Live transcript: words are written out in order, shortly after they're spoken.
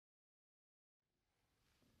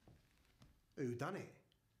Who done it?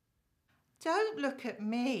 Don't look at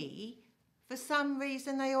me. For some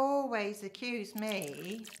reason they always accuse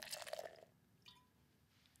me.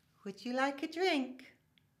 Would you like a drink?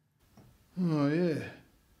 Oh, yeah.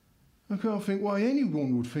 I can't think why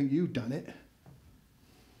anyone would think you'd done it.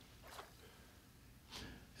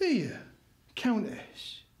 Here,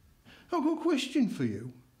 Countess. I've got a question for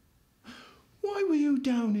you. Why were you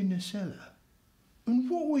down in the cellar? And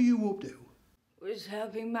what were you up to? Was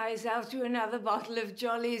helping myself to another bottle of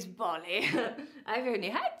Jolly's Bolly. I've only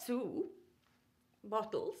had 2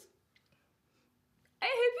 bottles. I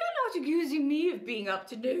hope you're not accusing me of being up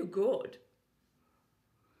to no good.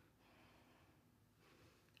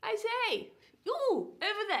 I say, you,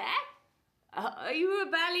 over there, are you a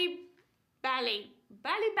ballet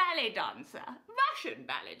dancer? Russian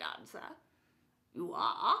ballet dancer? You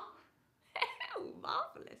are? Oh,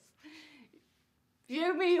 marvellous.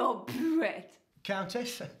 Show me your pirouette.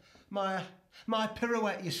 Countess, my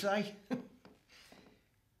pirouette, you say?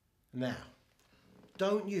 Now,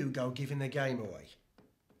 don't you go giving the game away,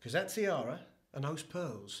 because that tiara and those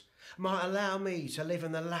pearls might allow me to live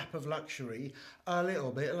in the lap of luxury a little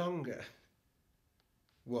bit longer.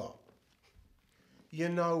 What? You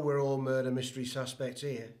know we're all murder mystery suspects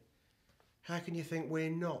here. How can you think we're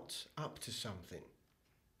not up to something?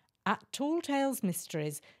 At Tall Tales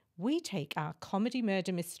Mysteries, we take our comedy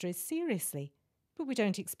murder mysteries seriously, but we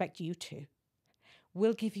don't expect you to.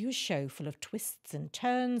 We'll give you a show full of twists and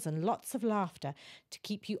turns and lots of laughter to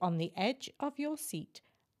keep you on the edge of your seat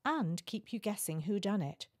and keep you guessing who done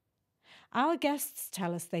it. Our guests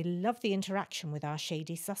tell us they love the interaction with our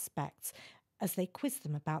shady suspects as they quiz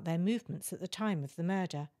them about their movements at the time of the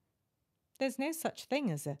murder. There's no such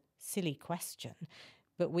thing as a silly question,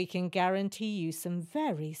 but we can guarantee you some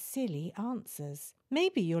very silly answers.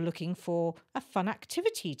 Maybe you're looking for a fun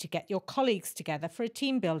activity to get your colleagues together for a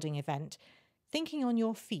team-building event. Thinking on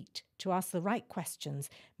your feet to ask the right questions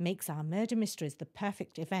makes our murder mysteries the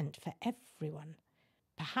perfect event for everyone.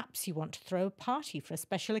 Perhaps you want to throw a party for a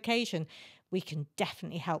special occasion. We can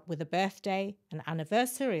definitely help with a birthday, an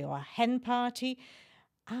anniversary or a hen party.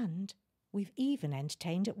 And we've even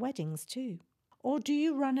entertained at weddings too. Or do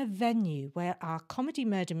you run a venue where our comedy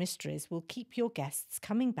murder mysteries will keep your guests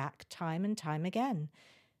coming back time and time again?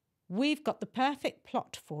 We've got the perfect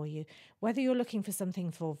plot for you, whether you're looking for something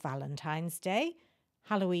for Valentine's Day,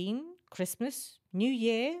 Halloween, Christmas, New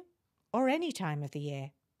Year, or any time of the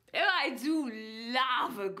year. Oh, I do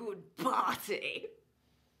love a good party.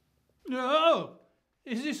 Oh,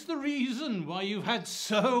 is this the reason why you've had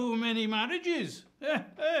so many marriages?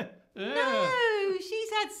 No, she's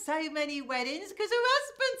had so many weddings because her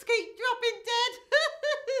husbands keep dropping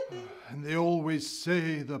dead. And they always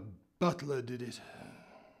say the butler did it.